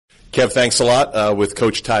Kev, thanks a lot. With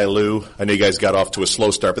Coach Ty Lue, I know you guys got off to a slow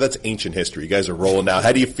start, but that's ancient history. You guys are rolling now.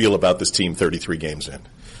 How do you feel about this team 33 games in?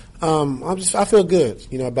 I feel good,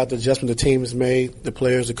 about the adjustment the team has made, the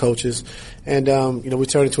players, the coaches, and we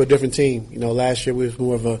turned into a different team. Last year we was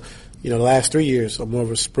more of a, the last 3 years, more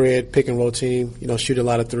of a spread pick and roll team. Shoot a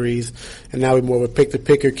lot of threes, and now we're more of a pick the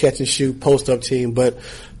picker, catch and shoot, post up team. But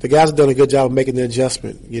the guys have done a good job of making the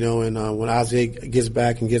adjustment. And when Isaiah gets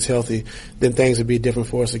back and gets healthy, then things will be different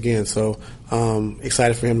for us again. So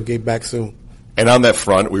excited for him to get back soon. And on that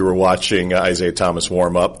front, we were watching Isaiah Thomas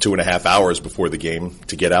warm up 2.5 hours before the game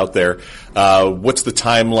to get out there. What's the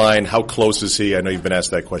timeline? How close is he? I know you've been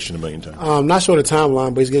asked that question a million times. I'm not sure the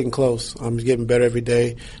timeline, but he's getting close. He's getting better every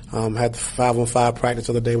day. Had the 5-on-5 practice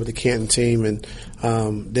the other day with the Canton team, and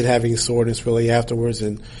didn't have any soreness really afterwards,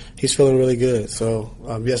 and he's feeling really good. So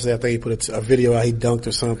yesterday I think he put a video out, he dunked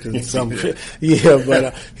or something.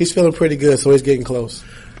 But he's feeling pretty good, so he's getting close.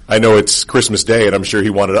 I know it's Christmas Day, and I'm sure he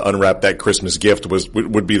wanted to unwrap that Christmas gift.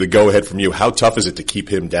 Would be the go-ahead from you. How tough is it to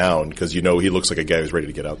keep him down? Because he looks like a guy who's ready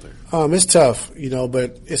to get out there. It's tough,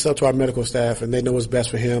 but it's up to our medical staff, and they know what's best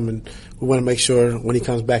for him. And we want to make sure when he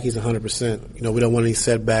comes back, he's 100%. We don't want any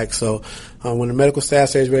setbacks. So when the medical staff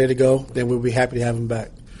says he's ready to go, then we'll be happy to have him back.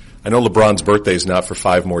 I know LeBron's birthday is not for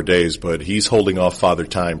 5 more days, but he's holding off Father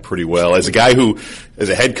Time pretty well. As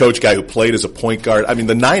a head coach, guy who played as a point guard,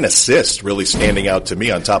 the 9 assists really standing out to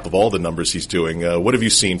me on top of all the numbers he's doing. What have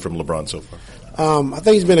you seen from LeBron so far? I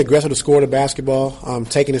think he's been aggressive to score the basketball,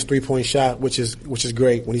 taking his 3-point shot, which is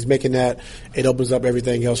great. When he's making that, it opens up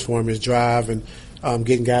everything else for him, his drive and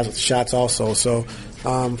getting guys with shots also. So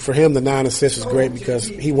for him, the 9 assists is great because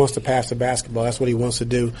he wants to pass the basketball. That's what he wants to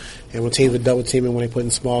do. And when teams are double teaming, when they're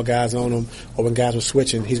putting small guys on him, or when guys are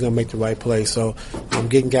switching, he's going to make the right play. So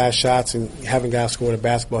getting guys shots and having guys score the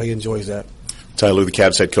basketball, he enjoys that. Ty Lue, the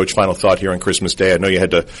Cavs head coach, final thought here on Christmas Day. I know you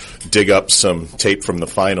had to dig up some tape from the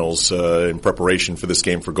finals in preparation for this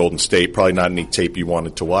game for Golden State. Probably not any tape you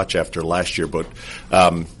wanted to watch after last year, but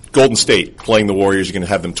Golden State playing the Warriors. You're going to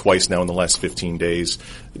have them twice now in the last 15 days.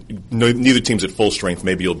 Neither team's at full strength.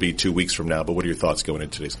 Maybe you'll be 2 weeks from now, but what are your thoughts going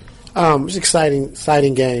into today's game? It's an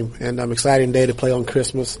exciting game, and exciting day to play on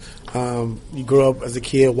Christmas. You grew up as a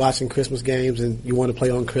kid watching Christmas games, and you want to play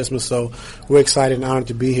on Christmas, so we're excited and honored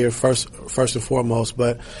to be here first and foremost.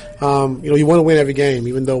 But you want to win every game,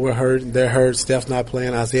 even though we're hurt, they're hurt. Steph's not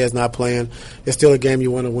playing, Isaiah's not playing. It's still a game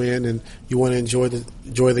you want to win, and you want to enjoy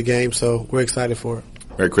the game. So we're excited for it.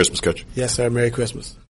 Merry Christmas, Coach. Yes, sir. Merry Christmas.